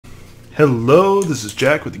Hello, this is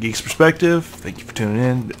Jack with the Geek's Perspective. Thank you for tuning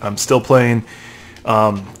in. I'm still playing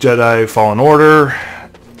Jedi Fallen Order,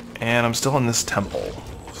 and I'm still in this temple.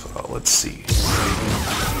 So let's see.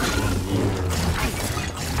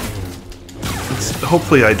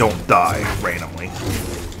 Hopefully I don't die randomly.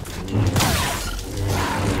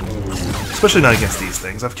 Especially not against these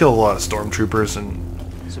things. I've killed a lot of stormtroopers and...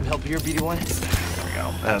 Some help here, BD1? There we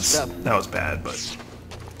go. That was bad, but...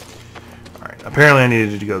 Alright, apparently I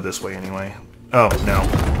needed to go this way anyway. Oh, no.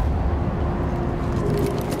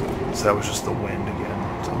 So that was just the wind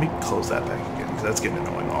again. So let me close that back again, because that's getting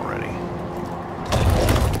annoying already.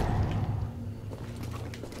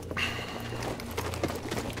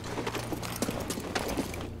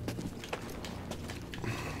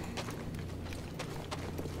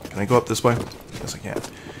 Can I go up this way? Yes, I can.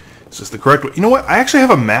 Is this the correct way? You know what? I actually have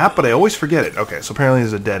a map, but I always forget it. Okay, so apparently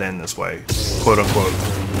there's a dead end this way. Quote unquote.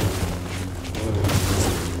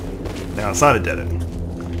 Now, it's not a dead end.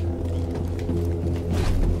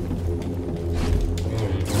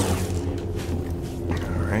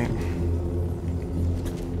 Alright.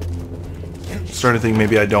 Starting to think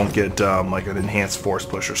maybe I don't get like an enhanced force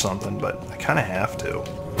push or something, but I kind of have to.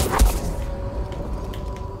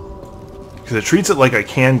 Because it treats it like I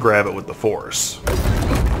can grab it with the force.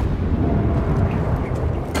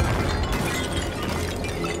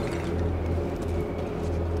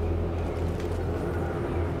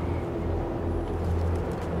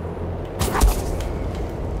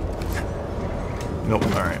 Nope,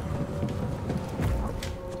 alright.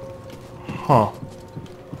 Huh.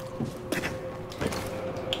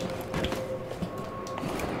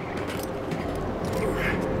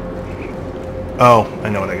 Oh, I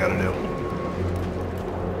know what I gotta do.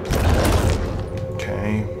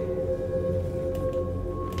 Okay.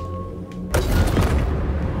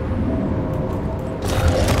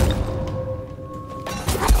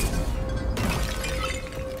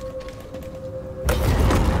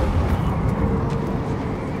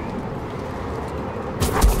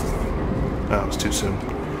 That was too soon.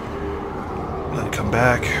 Let it come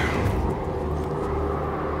back.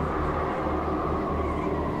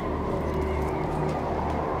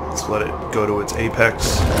 Let's let it go to its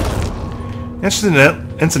apex.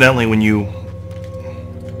 Incidentally, when you...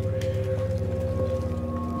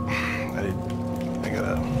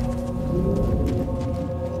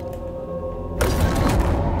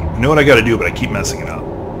 I know what I gotta do, but I keep messing it up.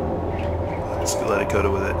 Let's let it go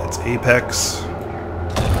to its apex.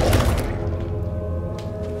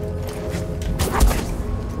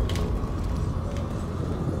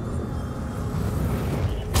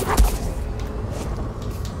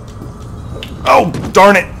 Oh,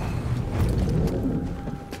 darn it!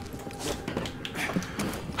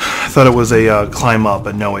 I thought it was a climb up,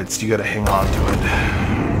 but no, it's you gotta hang on to it.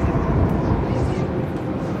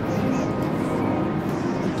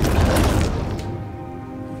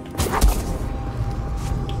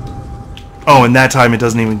 Oh, and that time it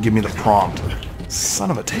doesn't even give me the prompt. Son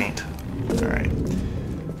of a taint. Alright.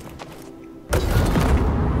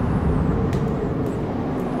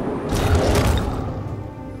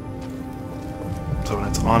 So when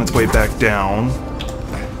it's on its way back down,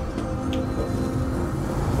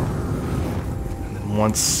 and then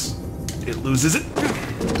once it loses it,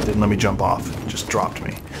 didn't let me jump off. It just dropped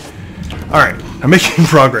me. Alright, I'm making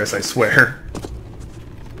progress, I swear.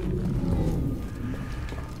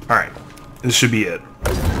 Alright, this should be it.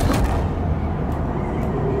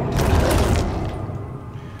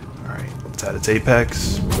 Alright, it's at its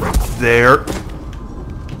apex, right there.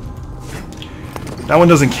 That one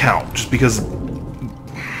doesn't count, just because...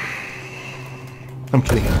 I'm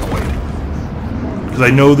getting annoyed. Because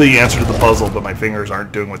I know the answer to the puzzle, but my fingers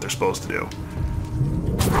aren't doing what they're supposed to do.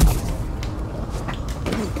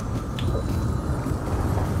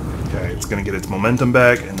 Okay, it's going to get its momentum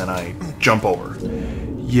back, and then I jump over.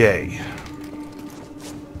 Yay.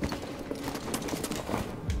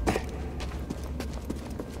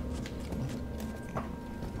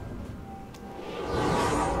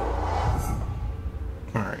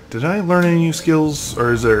 Alright, did I learn any new skills?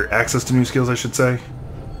 Or is there access to new skills, I should say?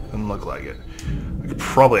 Doesn't look like it. I could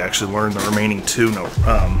probably actually learn the remaining two. No,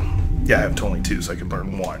 yeah, I have only two, so I can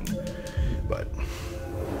learn one. But...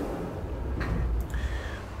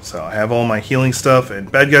 So I have all my healing stuff,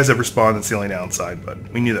 and bad guys have respawned, that's the only downside,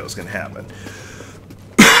 but we knew that was going to happen.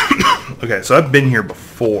 Okay, so I've been here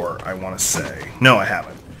before, I want to say. No, I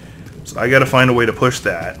haven't. So I got to find a way to push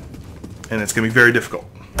that, and it's going to be very difficult.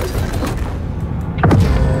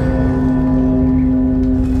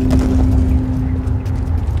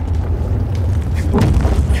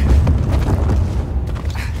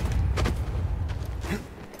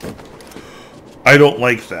 I don't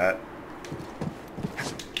like that.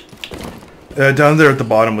 Down there at the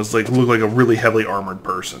bottom was like looked like a really heavily armored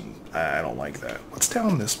person. I don't like that. What's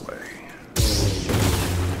down this way?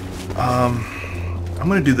 I'm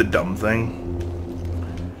gonna do the dumb thing.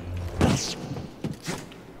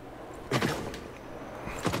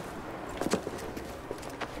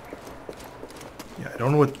 Yeah, I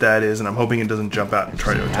don't know what that is, and I'm hoping it doesn't jump out and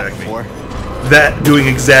try to attack me. That doing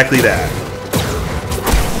exactly that.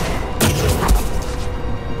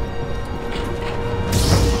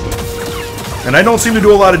 And I don't seem to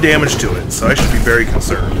do a lot of damage to it, so I should be very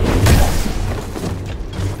concerned.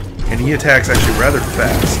 And he attacks actually rather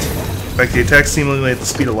fast. In fact, he attacks seemingly at the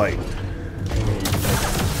speed of light.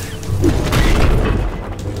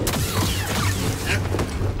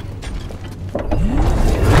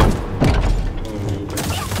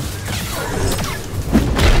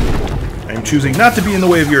 I'm choosing not to be in the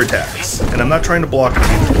way of your attacks, and I'm not trying to block them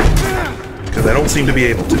either, because I don't seem to be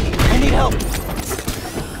able to. I need help.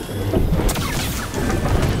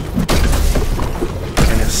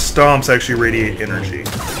 Stomps actually radiate energy.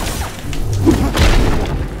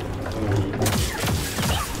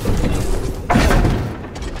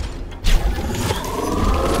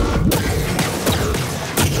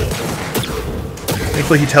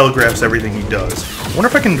 Thankfully he telegraphs everything he does. I wonder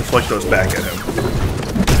if I can deflect those back at him.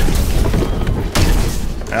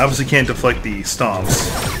 I obviously can't deflect the stomps.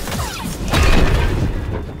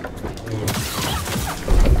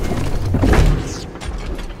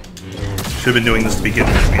 Should have been doing this to begin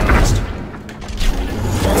with, to be honest.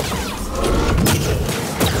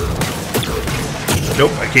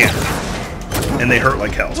 Nope, I can't. And they hurt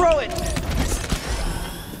like hell. Throw it.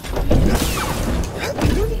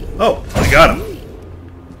 Oh, I got him.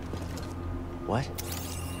 What?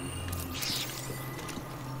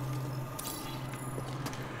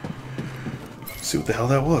 Let's see what the hell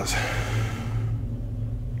that was.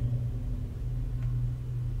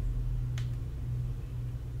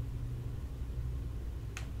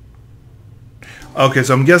 Okay,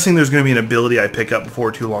 so I'm guessing there's going to be an ability I pick up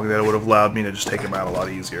before too long that would have allowed me to just take him out a lot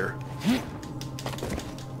easier.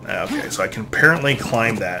 Okay, so I can apparently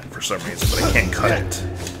climb that for some reason, but I can't cut it.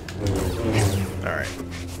 Alright.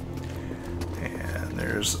 And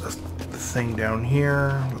there's a thing down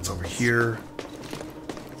here. What's over here?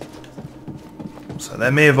 So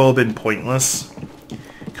that may have all been pointless.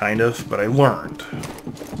 Kind of, but I learned.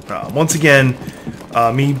 Once again,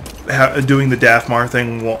 me doing the Dathmar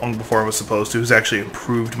thing long before I was supposed to has actually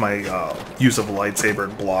improved my use of a lightsaber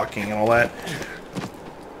and blocking and all that.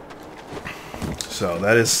 So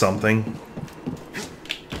that is something.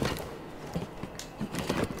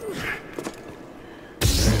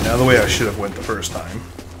 Now the way I should have went the first time.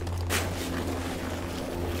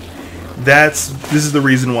 This is the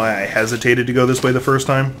reason why I hesitated to go this way the first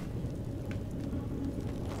time.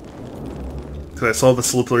 Because I saw the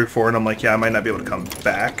slippery floor and I'm like, yeah, I might not be able to come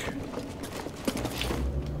back.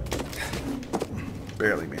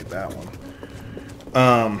 Barely made that one.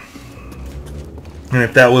 And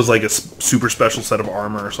if that was like a super special set of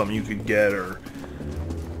armor or something you could get,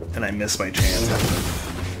 and I missed my chance, I would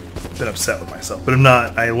have been upset with myself. But if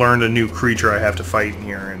not, I learned a new creature I have to fight in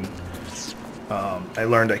here, and I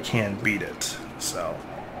learned I can beat it. So,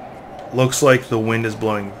 looks like the wind is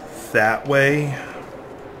blowing that way.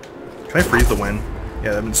 Can I freeze the wind?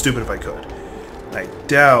 Yeah, that'd been stupid if I could. I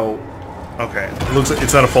doubt. Okay, it looks like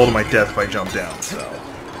it's not a fall to my death if I jump down. So,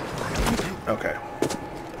 okay.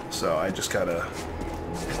 So I just gotta.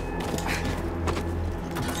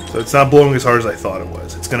 So it's not blowing as hard as I thought it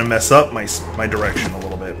was. It's gonna mess up my direction a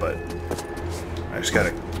little bit, but I just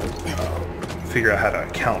gotta figure out how to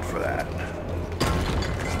account for that.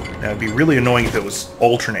 Now it'd be really annoying if it was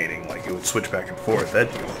alternating, like it would switch back and forth.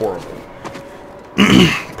 That'd be horrible.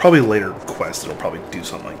 Probably later quest it'll probably do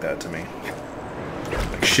something like that to me.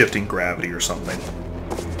 Like shifting gravity or something.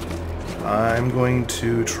 I'm going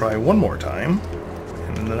to try one more time,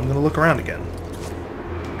 and then I'm going to look around again.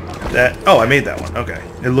 Oh, I made that one. Okay.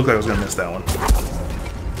 It looked like I was going to miss that one.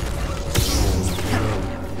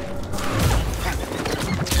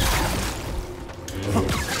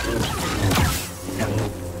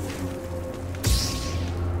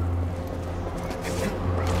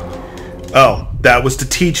 Oh, that was to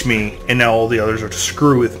teach me, and now all the others are to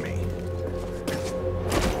screw with me.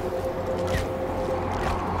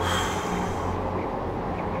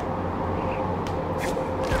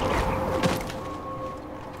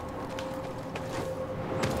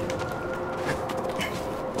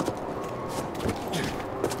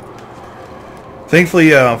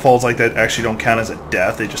 Thankfully, falls like that actually don't count as a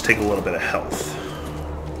death, they just take a little bit of health.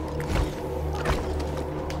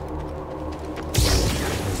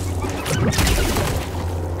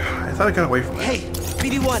 I thought I got away from that. Hey,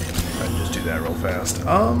 BD1, I'd just do that real fast.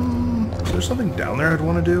 Is there something down there I'd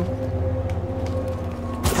want to do?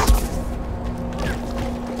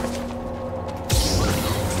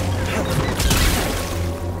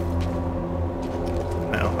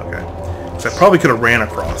 No, okay. So I probably could have ran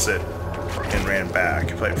across it and ran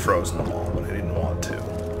back if I had frozen them all, but I didn't want to.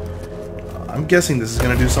 I'm guessing this is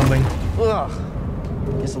going to do something. Ugh.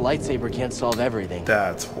 Guess a lightsaber can't solve everything.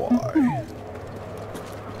 That's why.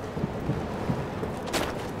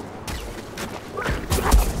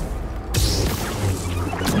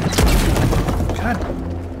 God,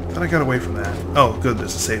 thought I got away from that. Oh, good,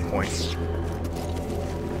 there's a save point.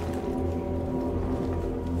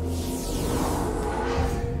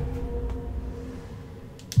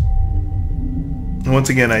 And once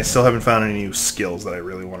again, I still haven't found any new skills that I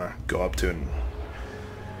really want to go up to and...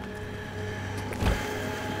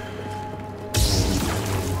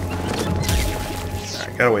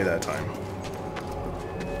 Alright, got away that time.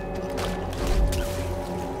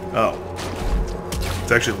 Oh.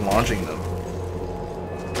 It's actually launching them.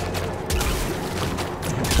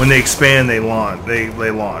 When they expand, they launch. They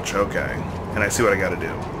launch, okay. And I see what I gotta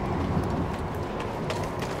do.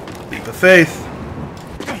 Leap of faith.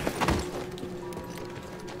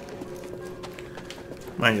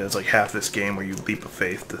 Mind you, that's like half this game where you leap of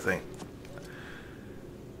faith to think.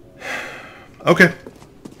 Okay.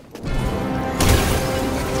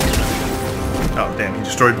 Oh, damn, he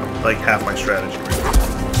destroyed like half my strategy right there.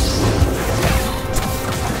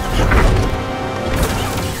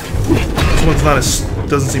 This one's not as,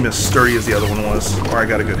 doesn't seem as sturdy as the other one was, or I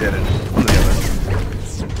got a good hit in on the other.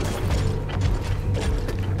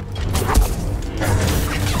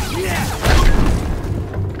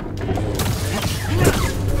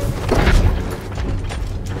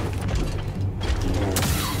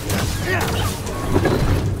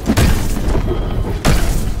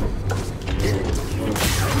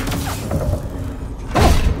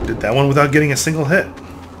 That one without getting a single hit.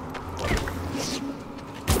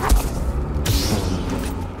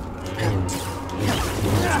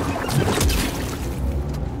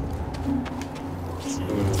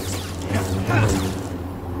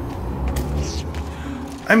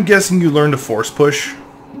 I'm guessing you learn to force push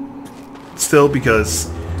still,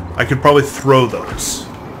 because I could probably throw those.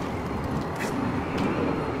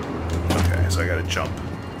 Okay, so I gotta jump.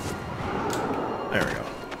 There we go.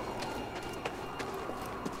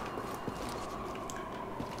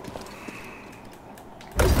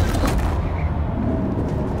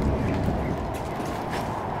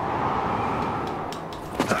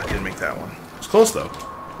 That one. It's close though.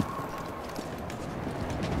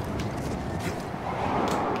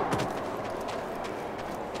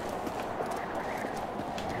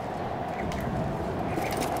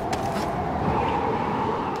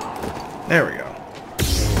 There we go.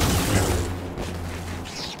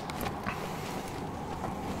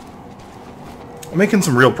 I'm making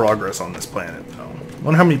some real progress on this planet though. I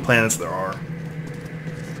wonder how many planets there are.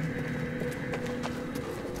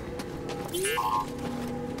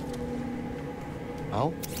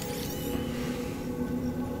 Oh?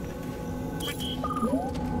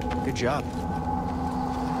 Good job.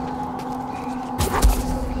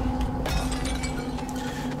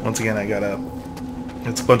 Once again, I gotta...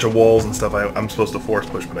 It's a bunch of walls and stuff I'm supposed to force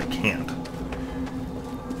push, but I can't.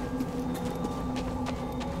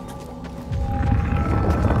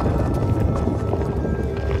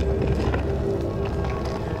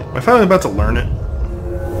 Am I finally about to learn it?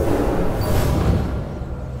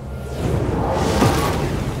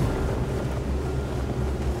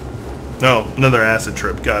 No, another acid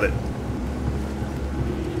trip. Got it.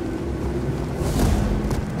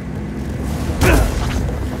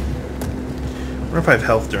 I wonder if I have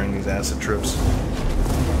health during these acid trips.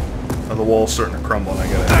 Oh, the wall's starting to crumble and I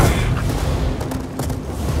gotta...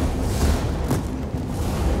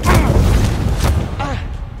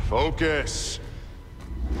 Focus.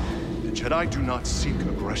 The Jedi do not seek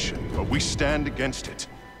aggression, but we stand against it.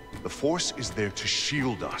 The Force is there to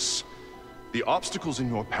shield us. The obstacles in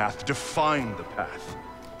your path define the path.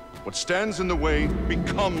 What stands in the way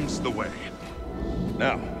becomes the way.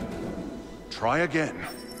 Now, try again.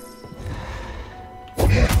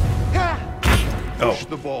 Push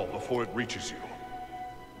the ball before it reaches you.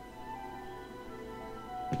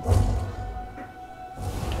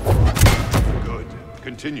 Good.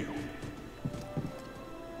 Continue.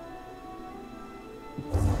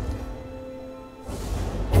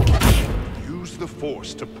 Use the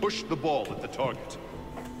Force to push the ball at the target.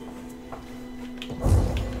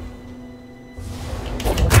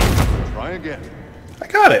 Try again. I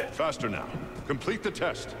got it. Faster now. Complete the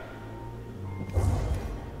test.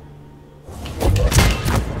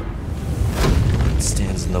 It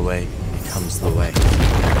stands in the way becomes the way.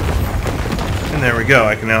 And there we go.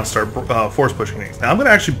 I can now start force pushing things. Now I'm going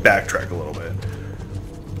to actually backtrack a little bit.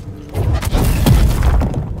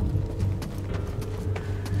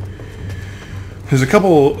 There's a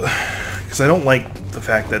couple, because I don't like the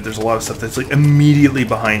fact that there's a lot of stuff that's like immediately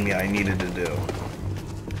behind me I needed to do.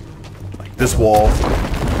 Like this wall.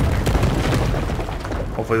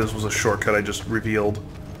 Hopefully this was a shortcut I just revealed.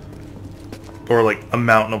 Or like a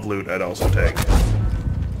mountain of loot I'd also take.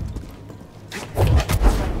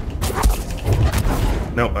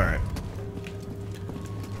 Nope, alright.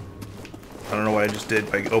 I don't know what I just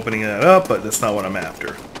did by opening that up, but that's not what I'm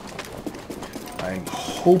after. I'm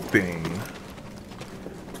hoping...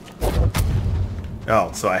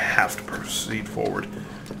 Oh, so I have to proceed forward.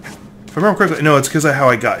 If I remember correctly, no, it's because of how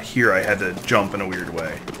I got here. I had to jump in a weird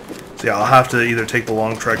way. So yeah, I'll have to either take the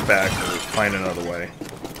long trek back or find another way.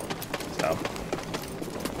 So.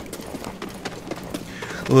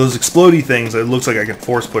 Well, those explodey things, it looks like I can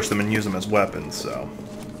force push them and use them as weapons, so.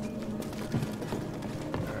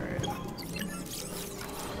 Alright.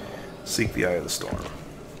 Seek the eye of the storm.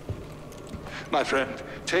 My friend,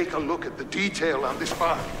 take a look at the detail on this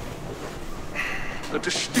bark. The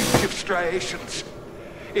distinctive striations.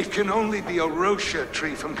 It can only be a Rosia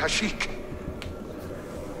tree from Kashyyyk.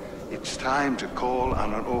 It's time to call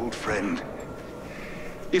on an old friend.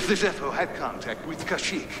 If the Zepho had contact with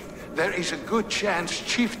Kashyyyk, there is a good chance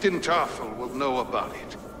Chieftain Tarful will know about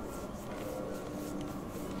it.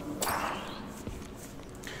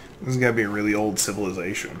 This has got to be a really old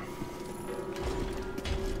civilization.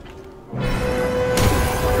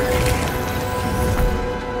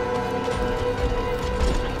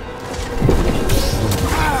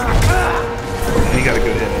 He got a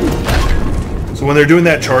good hit. So when they're doing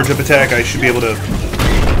that charge-up attack, I should be able to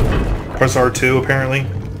press R2, apparently.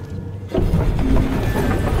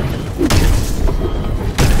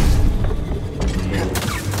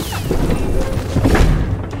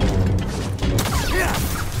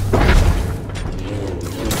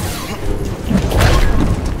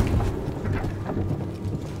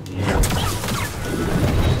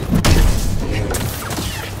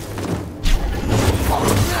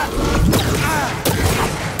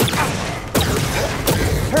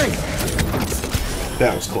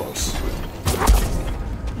 That was close.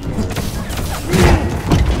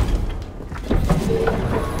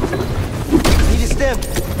 Need a stem.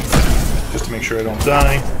 Just to make sure I don't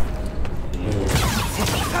die.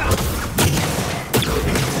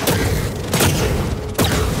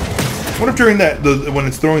 What if during that, when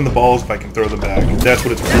it's throwing the balls, if I can throw them back? That's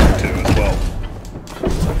what it's referring to as well.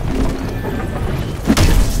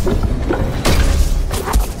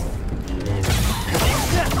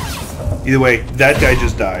 Either way, that guy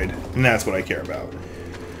just died, and that's what I care about.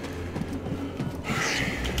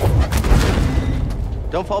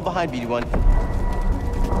 Don't fall behind, BD1.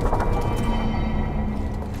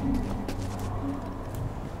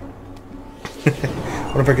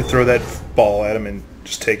 What if I could throw that ball at him and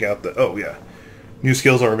just take out the... Oh, yeah. New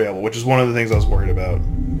skills are available, which is one of the things I was worried about.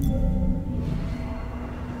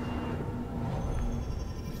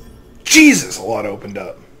 Jesus! A lot opened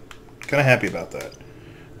up. Kind of happy about that.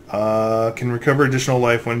 Can recover additional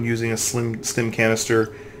life when using a stim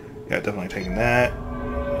canister. Yeah, definitely taking that.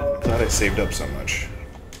 Glad I saved up so much.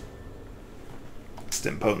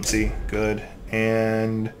 Stim potency, good.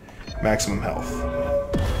 And maximum health.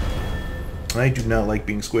 I do not like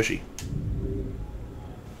being squishy.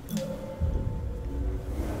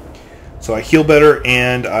 So I heal better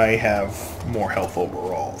and I have more health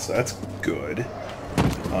overall, so that's good.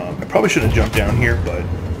 I probably should have jumped down here, but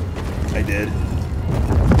I did.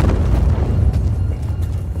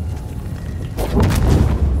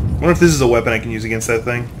 I wonder if this is a weapon I can use against that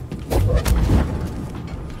thing.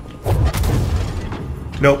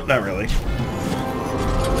 Nope, not really.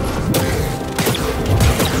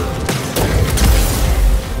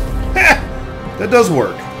 Ha! That does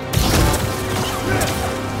work.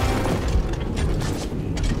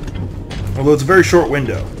 Although it's a very short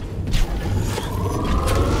window.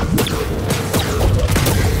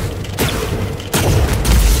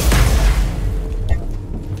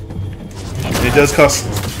 And it does cost...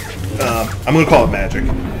 I'm going to call it magic.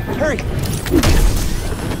 Hurry!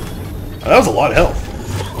 That was a lot of health.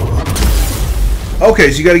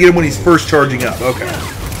 Okay, so you got to get him when he's first charging up. Okay.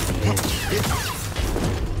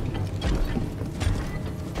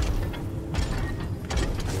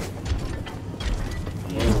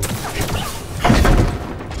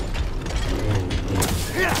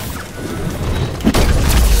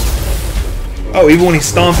 Oh, even when he's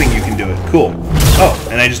stomping, you can do it. Cool. Oh,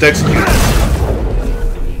 and I just executed it.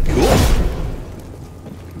 Cool.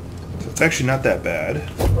 It's actually not that bad.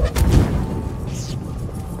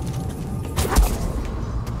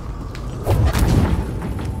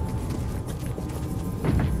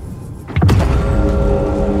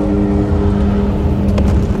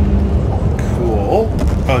 Cool.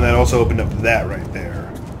 Oh, and that also opened up that right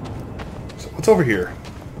there. So what's over here?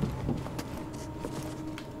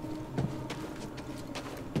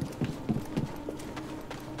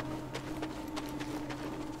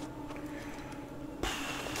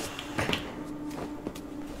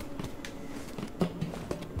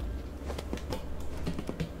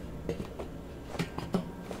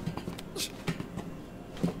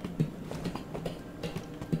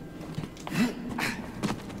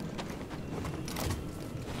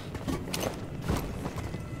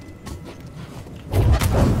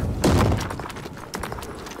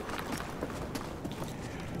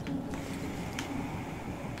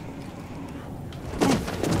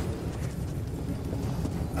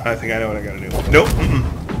 I think I know what I gotta do. Nope.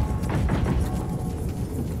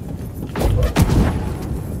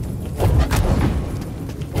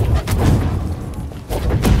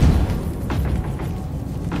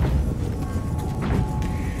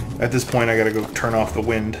 At this point, I gotta go turn off the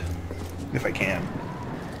wind, if I can.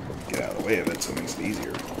 Get out of the way of it so it makes it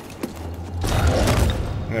easier.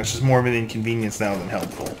 And it's just more of an inconvenience now than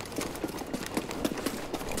helpful.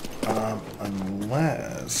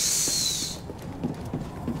 Unless...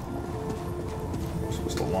 I'm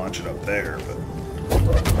supposed to launch it up there, but...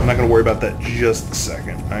 I'm not going to worry about that just a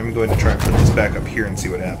second. I'm going to try and put this back up here and see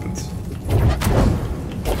what happens.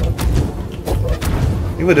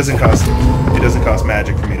 It doesn't cost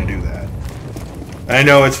magic for me to do that. I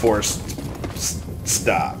know it's forced.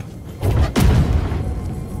 Stop.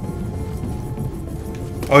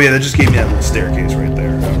 Oh yeah, that just gave me that little staircase right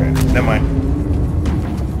there. Okay, never mind.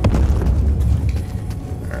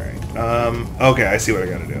 Alright, okay, I see what I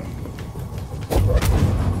gotta do.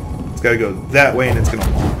 It's gotta go that way and it's gonna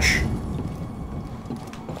launch.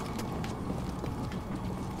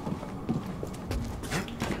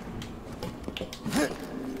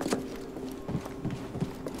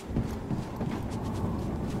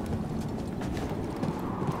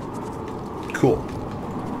 Cool.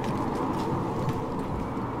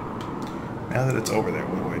 Now that it's over there,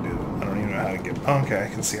 what do I do? I don't even know how to get... Oh, okay, I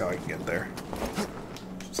can see how I can get there.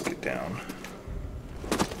 Just get down.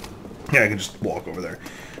 Yeah, I can just walk over there.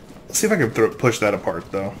 Let's see if I can push that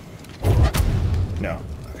apart, though. No.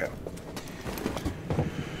 Okay.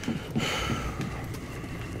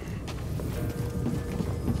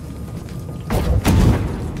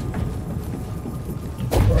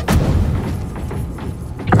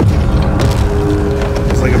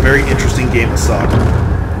 It's like a very interesting game of soccer.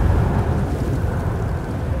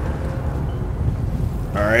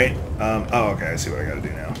 Alright. Oh, okay, I see what I gotta do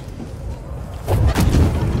now.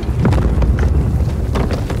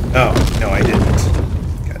 Oh, no, I didn't.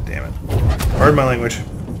 God damn it. Pardon my language.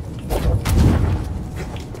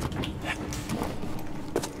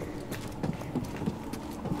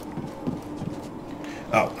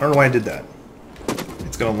 Oh, I don't know why I did that.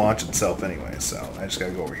 It's gonna launch itself anyway, so I just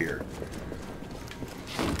gotta go over here.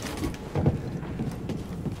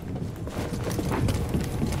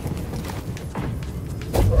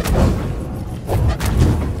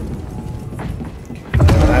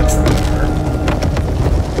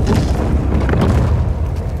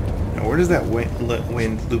 Where does that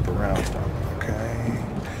wind loop around from? Okay.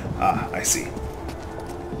 Ah, I see.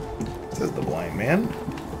 Says the blind man.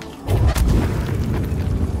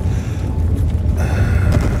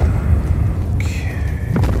 Okay.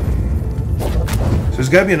 So there's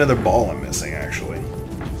got to be another ball I'm missing, actually.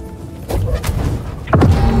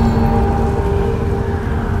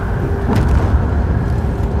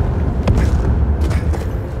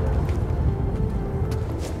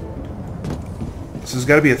 So there's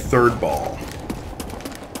got to be a third ball.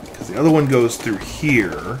 Because the other one goes through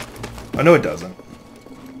here. Oh, no, it doesn't.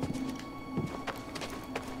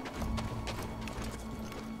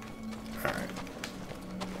 Alright.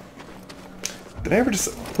 Did I ever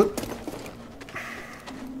just... What?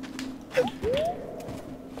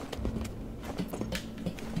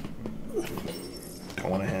 Don't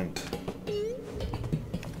want a hint.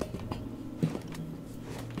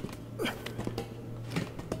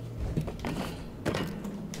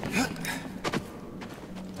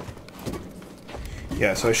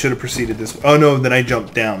 Yeah, so I should have proceeded this... Oh, no, then I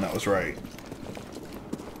jumped down. That was right.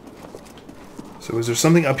 So was there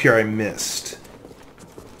something up here I missed?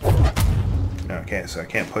 Okay, so I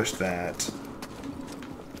can't push that.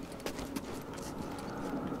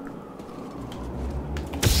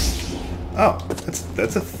 Oh,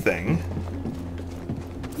 that's a thing.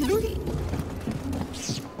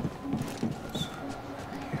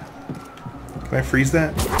 Can I freeze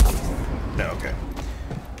that? No, okay.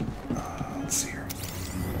 Let's see here.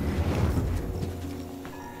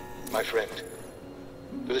 My friend,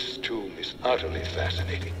 this tomb is utterly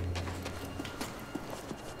fascinating.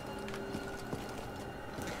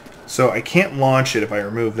 So I can't launch it if I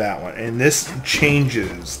remove that one. And this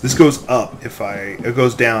changes. This goes up if it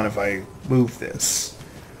goes down if I move this.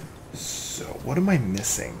 So what am I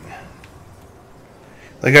missing?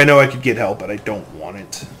 Like, I know I could get help, but I don't want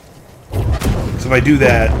it. So if I do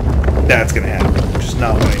that, that's going to happen, which is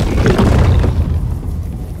not what I need.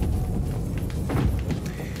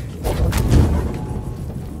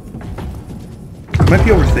 I might be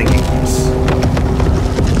overthinking this.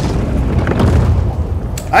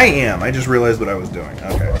 I am. I just realized what I was doing.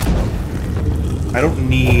 Okay. I don't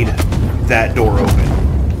need that door open.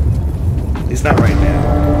 At least not right now.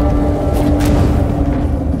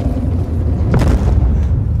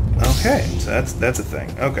 Okay, so that's a thing.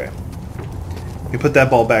 Okay. Let me put that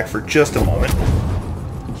ball back for just a moment.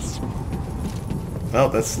 Well,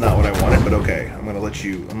 that's not what I wanted, but okay. I'm gonna let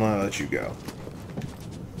you go.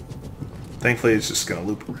 Thankfully it's just gonna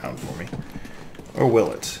loop around for me. Or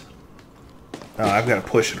will it? Oh, I've got to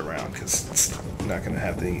push it around because it's not going to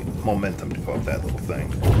have the momentum to go up that little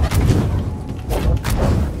thing.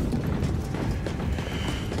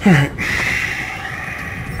 Alright.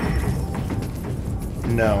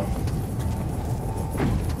 No.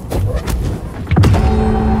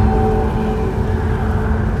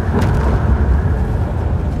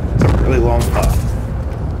 It's a really long puff.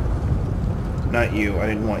 Not you. I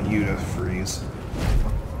didn't want you to freeze.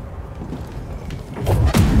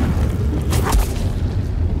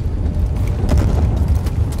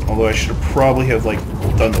 Although I should probably have, like,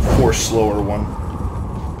 done the force slower one.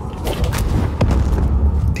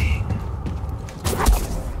 Dang.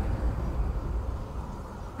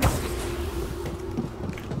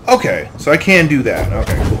 Okay, so I can do that.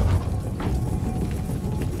 Okay, cool.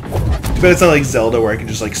 Too bad it's not like Zelda where I can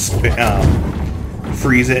just, like,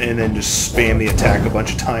 freeze it and then just spam the attack a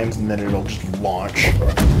bunch of times and then it'll just launch.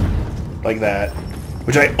 Like that.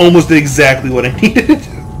 Which I almost did exactly what I needed to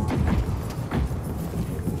do.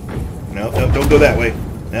 No, don't go that way.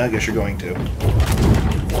 I guess you're going to.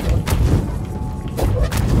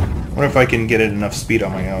 Wonder if I can get it enough speed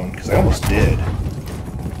on my own, because I almost did.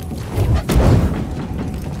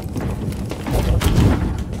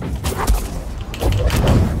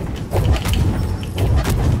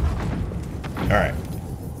 Alright.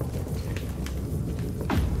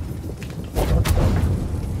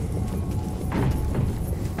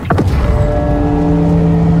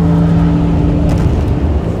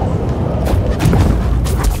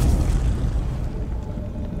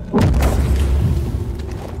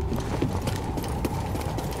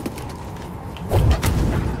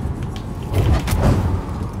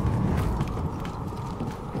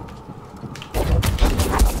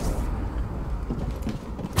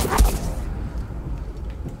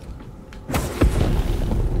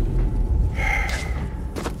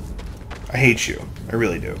 I hate you. I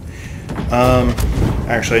really do.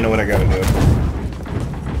 Actually, I know what I gotta do.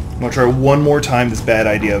 I'm gonna try one more time this bad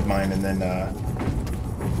idea of mine, and then,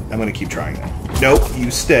 I'm gonna keep trying that. Nope, you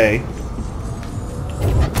stay.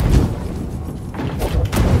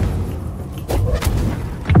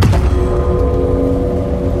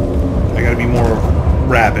 I gotta be more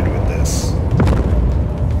rapid with this.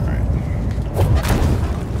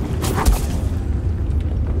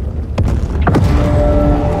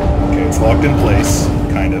 Locked in place,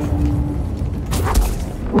 kind of.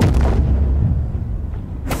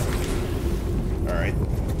 Alright.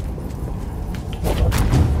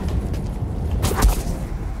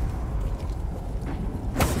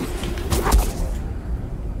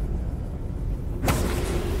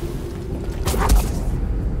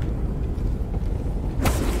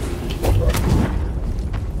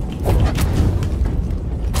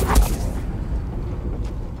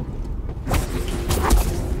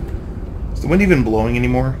 Is the wind even blowing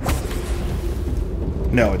anymore?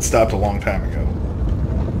 No, it stopped a long time ago.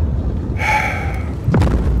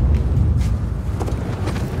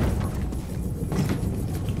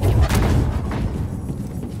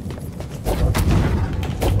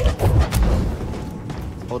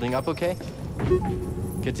 Holding up okay?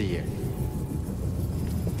 Good to hear.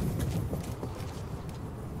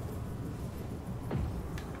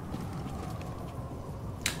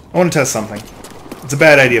 I want to test something. It's a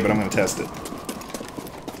bad idea, but I'm going to test it.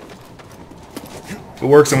 If it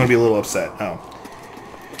works, I'm going to be a little upset. Oh.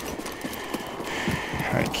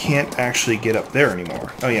 I can't actually get up there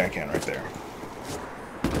anymore. Oh yeah, I can, right there.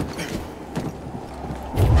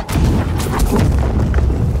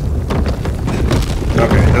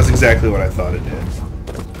 Okay, it does exactly what I thought it did.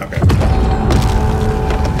 Okay.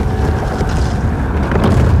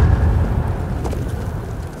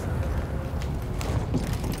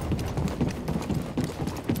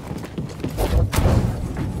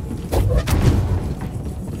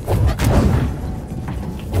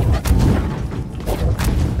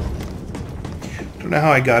 Don't know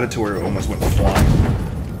how I got it to where it almost went flying.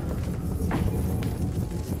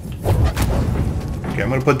 Okay, I'm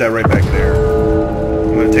going to put that right back there.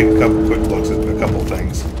 I'm going to take a couple quick looks at a couple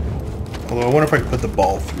things. Although I wonder if I can put the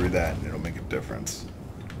ball through that and it'll make a difference.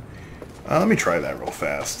 Let me try that real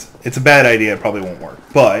fast. It's a bad idea, it probably won't work,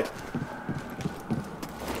 but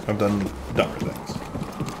I've done dumber things.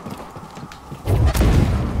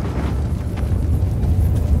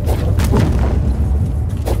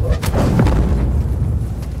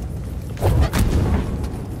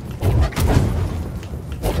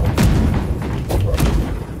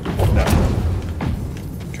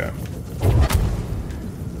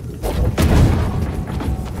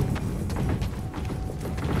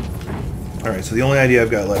 Alright, so the only idea I've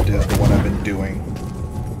got left is the one I've been doing.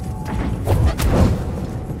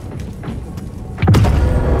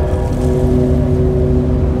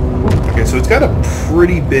 Okay, so it's got a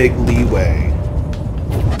pretty big leeway.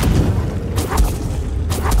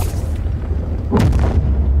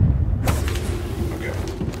 Okay.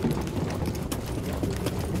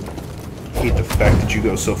 Hate the fact that you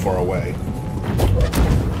go so far away.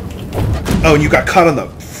 Oh, and you got caught on the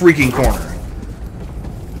freaking corner.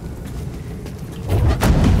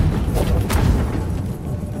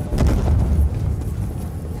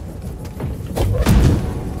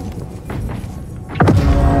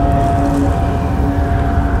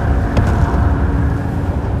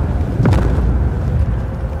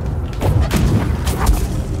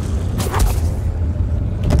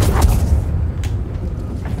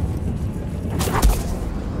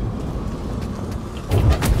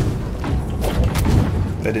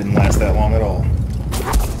 That didn't last that long at all.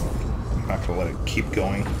 I'm not going to let it keep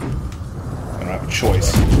going. I don't have a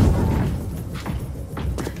choice.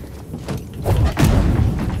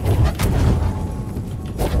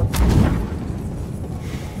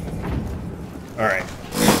 Alright.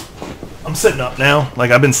 I'm sitting up now.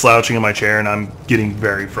 Like, I've been slouching in my chair and I'm getting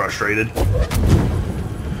very frustrated.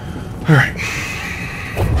 Alright.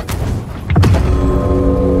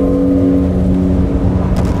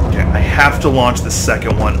 Have to launch the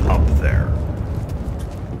second one up there.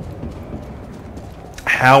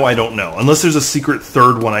 How, I don't know. Unless there's a secret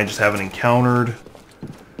third one I just haven't encountered.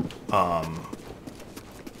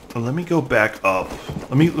 Let me go back up.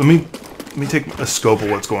 Let me take a scope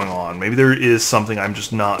of what's going on. Maybe there is something I'm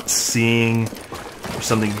just not seeing, or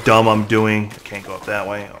something dumb I'm doing. I can't go up that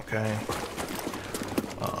way. Okay.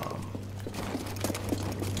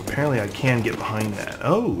 Apparently I can get behind that.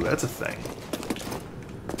 Oh, that's a thing.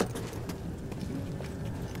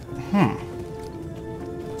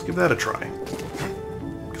 Let's give that a try.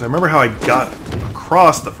 Because I remember how I got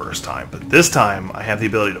across the first time, but this time I have the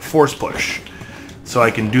ability to force push. So I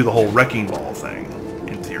can do the whole wrecking ball thing,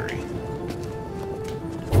 in theory.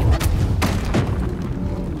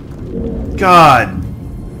 God!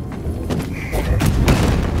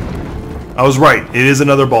 I was right. It is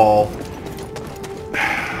another ball.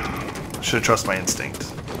 I should have trusted my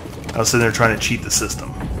instinct. I was sitting there trying to cheat the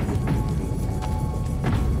system.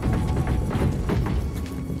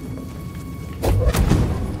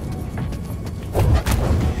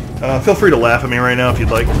 Feel free to laugh at me right now if you'd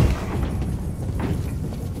like.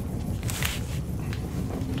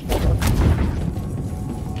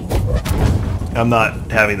 I'm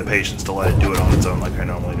not having the patience to let it do it on its own like I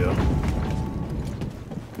normally do.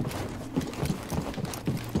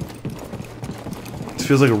 This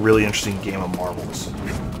feels like a really interesting game of marbles.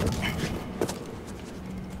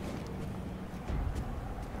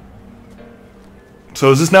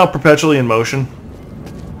 So is this now perpetually in motion?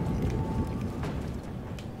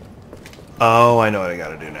 Oh, I know what I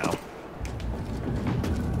gotta do now.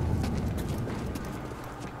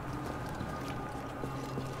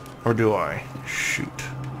 Or do I? Shoot.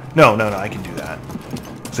 No, I can do that.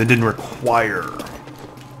 Because it didn't require...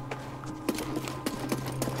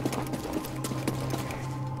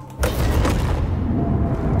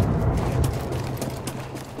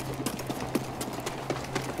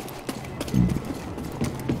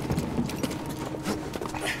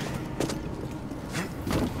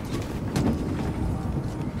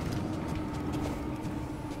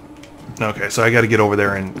 Okay, so I gotta get over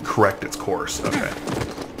there and correct its course. Okay.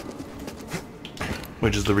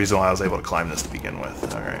 Which is the reason why I was able to climb this to begin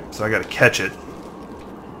with. Alright, so I gotta catch it.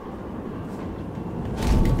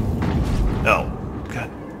 Oh.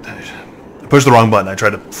 God. Push the wrong button. I tried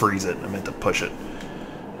to freeze it. I meant to push it.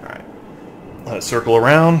 Alright. Let it circle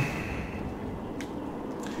around.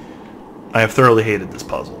 I have thoroughly hated this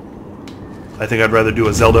puzzle. I think I'd rather do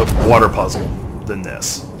a Zelda water puzzle than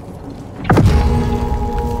this.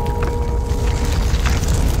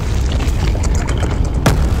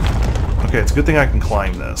 Okay, it's a good thing I can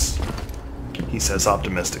climb this, he says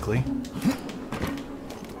optimistically.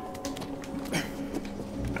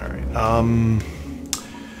 Alright,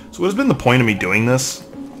 so what has been the point of me doing this?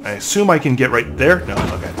 I assume I can get right there? No,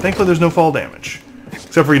 okay. Thankfully there's no fall damage.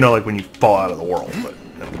 Except for, you know, like when you fall out of the world, but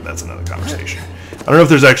that's another conversation. I don't know if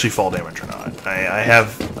there's actually fall damage or not.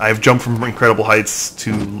 I've jumped from incredible heights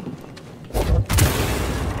to...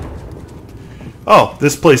 Oh,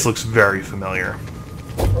 this place looks very familiar.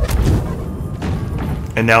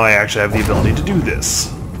 And now I actually have the ability to do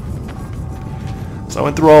this. So I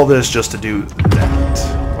went through all this just to do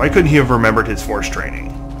that. Why couldn't he have remembered his force training?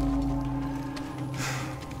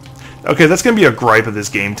 Okay, that's going to be a gripe of this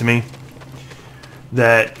game to me.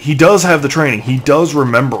 That he does have the training. He does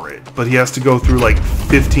remember it. But he has to go through like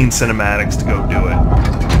 15 cinematics to go do it.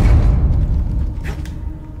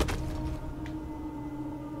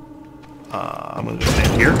 I'm going to just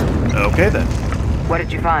stand here. Okay, then. What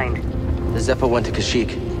did you find? The Zeppo went to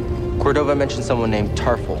Kashyyyk. Cordova mentioned someone named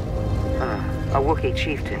Tarful. A Wookiee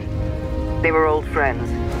chieftain. They were old friends.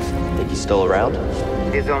 Think he's still around?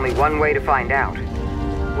 There's only one way to find out.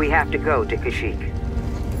 We have to go to Kashyyyk.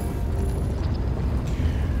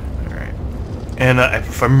 Alright. And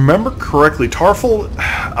if I remember correctly, Tarful...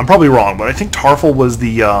 I'm probably wrong, but I think Tarful was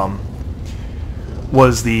the...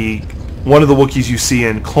 one of the Wookiees you see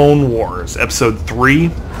in Clone Wars, Episode 3.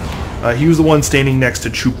 He was the one standing next to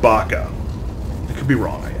Chewbacca. I could be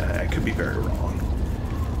wrong. I could be very wrong.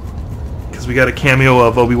 Because we got a cameo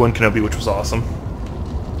of Obi-Wan Kenobi, which was awesome.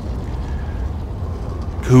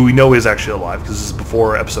 Who we know is actually alive, because this is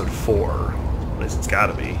before Episode 4. At least it's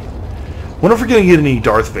gotta be. I wonder if we're going to get any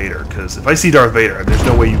Darth Vader, because if I see Darth Vader, there's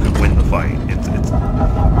no way you can win the fight. It's just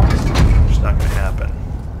not going to happen.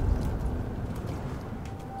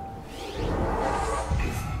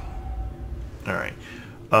 Alright.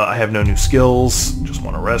 I have no new skills. Just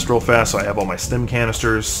want to rest real fast, so I have all my stim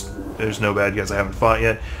canisters. There's no bad guys I haven't fought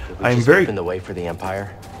yet. I'm very... open the way for the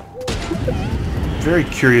Empire. Very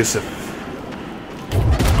curious if...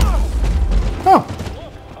 Oh!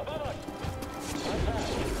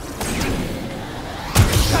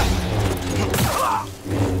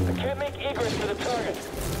 I can't make egress to the target.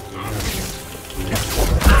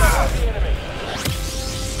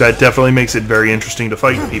 That definitely makes it very interesting to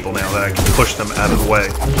fight people now that I can push them out of the way.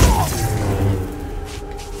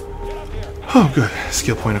 Oh, good.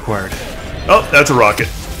 Skill point acquired. Oh, that's a rocket.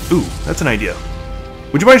 Ooh, that's an idea.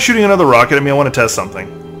 Would you mind shooting another rocket at me? I want to test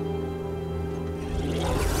something.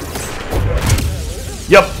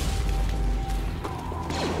 Yep.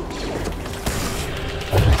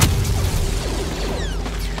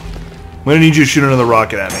 I'm going to need you to shoot another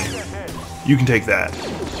rocket at me. You can take that.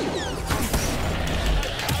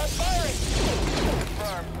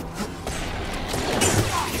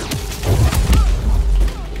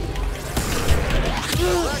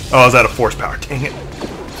 Oh, I was out of force power. Dang it.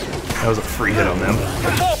 That was a free hit on them.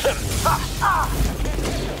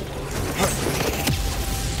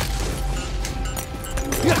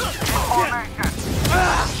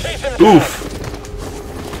 Oof.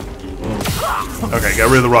 Okay, got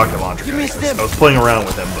rid of the rocket launcher. Guys. I was playing around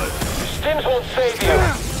with him, but... Stims won't save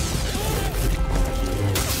you.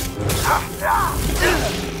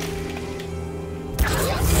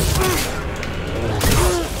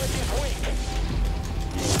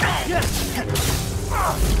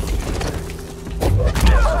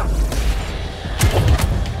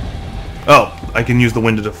 Oh, I can use the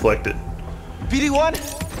wind to deflect it. BD-1?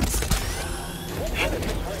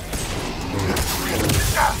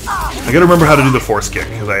 I gotta remember how to do the force kick,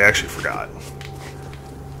 because I actually forgot.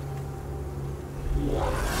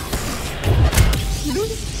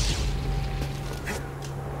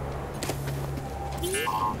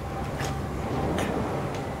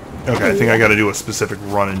 Okay, I think I gotta do a specific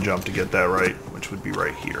run and jump to get that right, which would be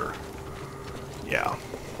right here. Yeah.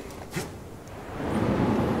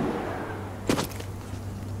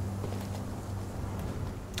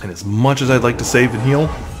 And as much as I'd like to save and heal,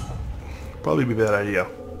 probably be a bad idea.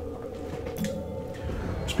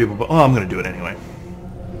 There's people, but oh, I'm gonna do it anyway.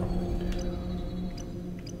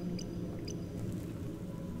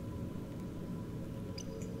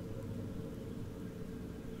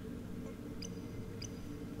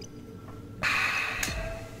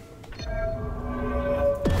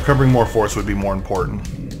 Recovering more force would be more important.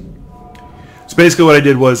 So basically what I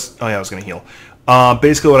did was... Oh yeah, I was going to heal.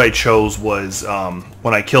 Basically what I chose was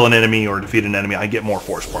when I kill an enemy or defeat an enemy, I get more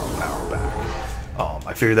force power back.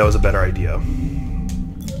 I figured that was a better idea.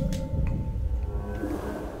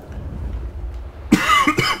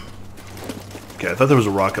 Okay, I thought there was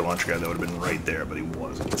a rocket launcher guy that would have been right there, but he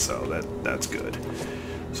wasn't, so that's good.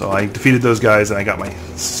 So I defeated those guys and I got my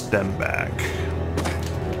stem back.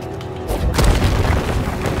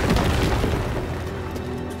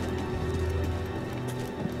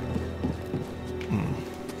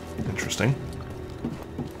 Interesting.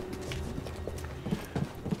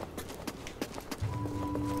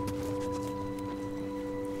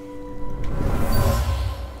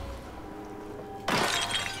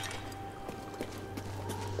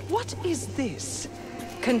 What is this?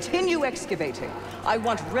 Continue excavating. I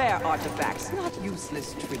want rare artifacts, not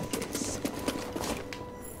useless trinkets.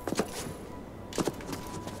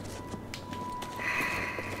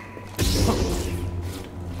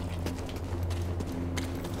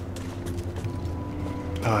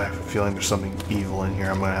 Oh, I have a feeling there's something evil in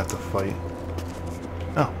here I'm going to have to fight.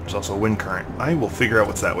 Oh, there's also a wind current. I will figure out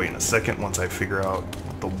what's that way in a second once I figure out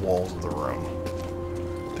the walls of the room.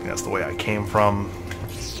 I think that's the way I came from.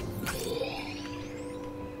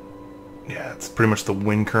 Yeah, it's pretty much the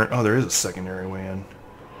wind current. Oh, there is a secondary way in.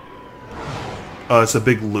 Oh, it's a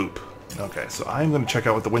big loop. Okay, so I'm going to check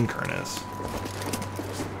out what the wind current is.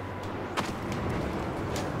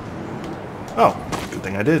 Oh, good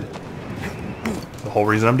thing I did. The whole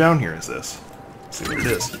reason I'm down here is this. Let's see what it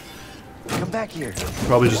is. Come back here.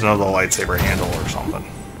 Probably just another lightsaber handle or something.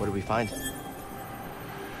 What do we find?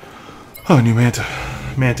 Oh, new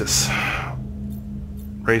mantis.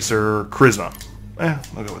 Racer charisma.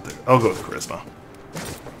 I'll go with charisma.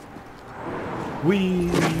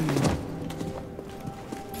 Whee!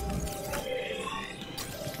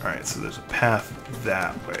 Alright, so there's a path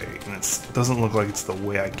that way, and it doesn't look like it's the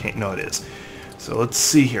way I came. No, it is. So let's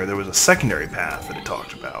see here. There was a secondary path that it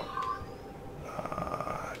talked about.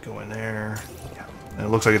 Go in there. Yeah. And it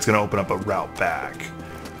looks like it's going to open up a route back.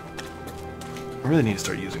 I really need to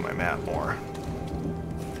start using my map more.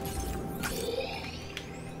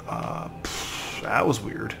 That was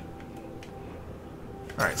weird.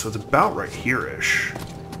 Alright, so it's about right here-ish.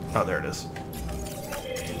 Oh, there it is.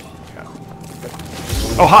 Yeah.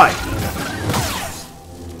 Oh, hi!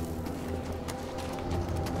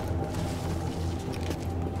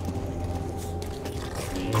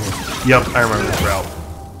 Yep, I remember this route.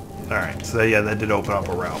 Alright, so yeah, that did open up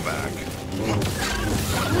a route back.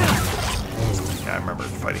 Yeah, I remember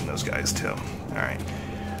fighting those guys too. Alright.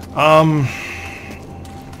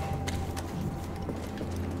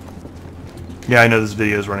 Yeah, I know this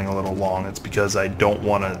video is running a little long. It's because I don't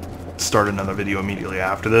want to start another video immediately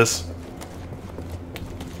after this.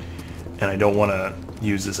 And I don't want to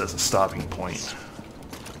use this as a stopping point.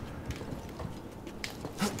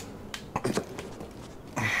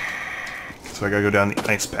 So I gotta go down the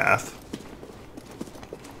ice path.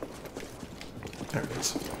 There it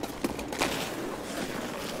is.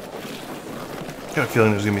 Got a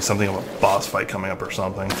feeling there's gonna be something of a boss fight coming up or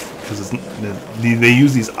something, because they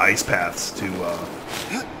use these ice paths to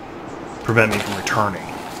prevent me from returning.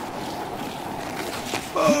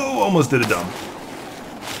 Oh, almost did it dumb.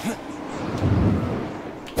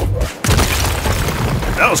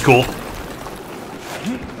 That was cool.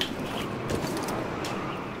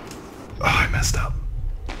 Oh, I messed up.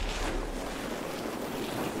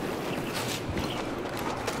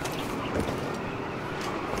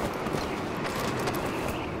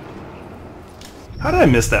 How did I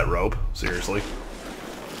miss that rope? Seriously.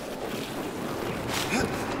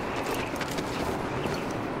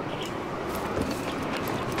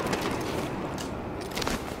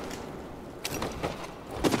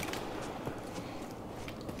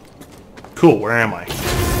 Cool, where am I?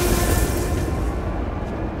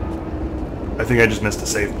 I think I just missed a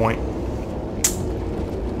save point.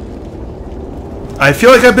 I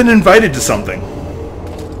feel like I've been invited to something.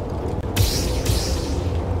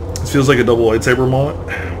 This feels like a double lightsaber moment.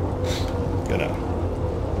 Gonna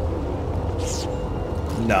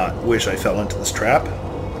not wish I fell into this trap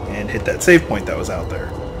and hit that save point that was out there.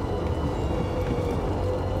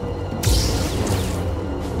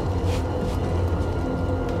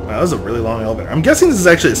 Wow, that was a really long elevator. I'm guessing this is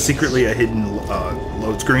actually secretly a hidden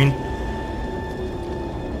load screen.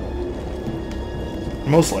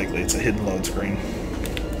 Most likely it's a hidden load screen.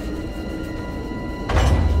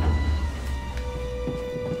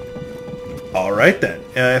 Alright then.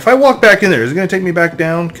 If I walk back in there, is it going to take me back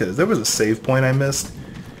down? Because there was a save point I missed.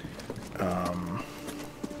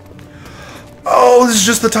 Oh, this is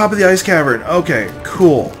just the top of the ice cavern. Okay,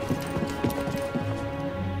 cool.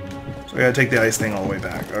 So I gotta take the ice thing all the way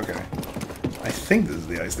back. Okay. I think this is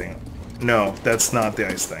the ice thing. No, that's not the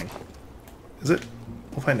ice thing. Is it?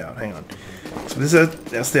 We'll find out. Hang on. So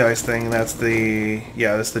that's the ice thing. That's the...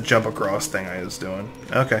 Yeah, that's the jump across thing I was doing.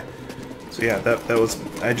 Okay. So yeah, that was...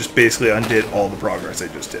 I just basically undid all the progress I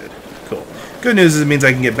just did. Cool. Good news is it means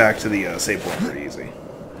I can get back to the save point pretty easy.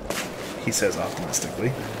 He says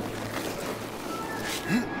optimistically.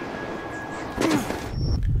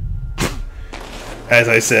 As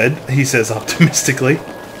I said, he says optimistically.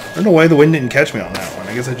 I don't know why the wind didn't catch me on that one.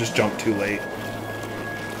 I guess I just jumped too late.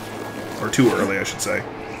 Or too early, I should say.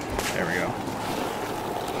 There we go.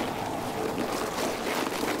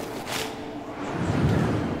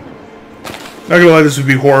 Not gonna lie, this would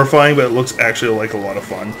be horrifying, but it looks actually like a lot of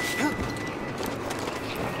fun.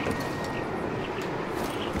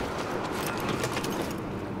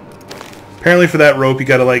 Apparently for that rope, you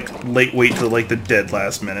gotta, like, wait till, like, the dead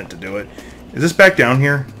last minute to do it. Is this back down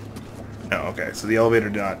here? No, okay, so the elevator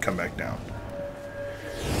did not come back down.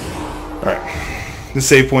 Alright. The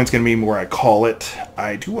save point's gonna be where I call it.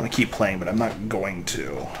 I do want to keep playing, but I'm not going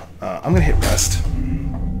to. I'm gonna hit rest.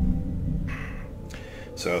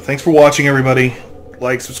 So, thanks for watching, everybody.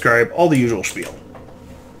 Like, subscribe, all the usual spiel.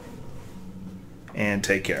 And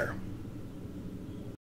take care.